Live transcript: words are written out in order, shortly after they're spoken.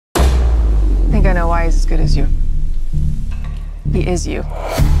I know why he's as good as you. He is you.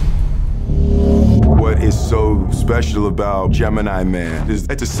 What is so special about Gemini Man is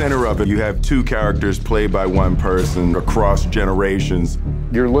at the center of it, you have two characters played by one person across generations.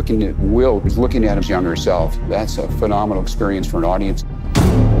 You're looking at Will, who's looking at his younger self. That's a phenomenal experience for an audience.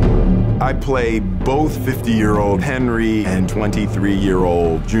 I play both 50-year-old Henry and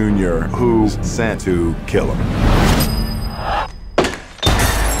 23-year-old Junior, who's sent to kill him.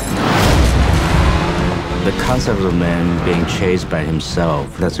 The concept of a man being chased by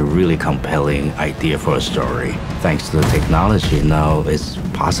himself, that's a really compelling idea for a story. Thanks to the technology, now it's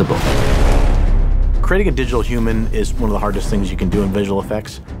possible. Creating a digital human is one of the hardest things you can do in visual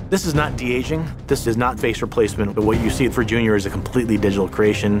effects. This is not de-aging. This is not face replacement. But what you see for Junior is a completely digital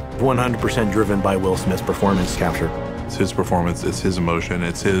creation, 100% driven by Will Smith's performance capture. It's his performance, it's his emotion,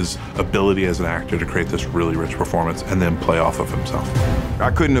 it's his ability as an actor to create this really rich performance and then play off of himself. I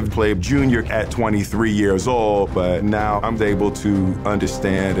couldn't have played Junior at 23 years old, but now I'm able to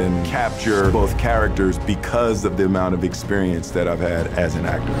understand and capture both characters because of the amount of experience that I've had as an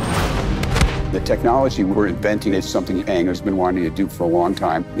actor. The technology we're inventing is something Ang has been wanting to do for a long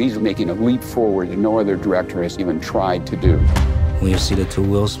time. He's making a leap forward that no other director has even tried to do. When you see the two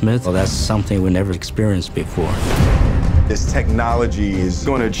Will Smith, well, that's something we never experienced before. This technology is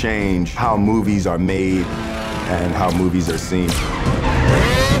going to change how movies are made and how movies are seen.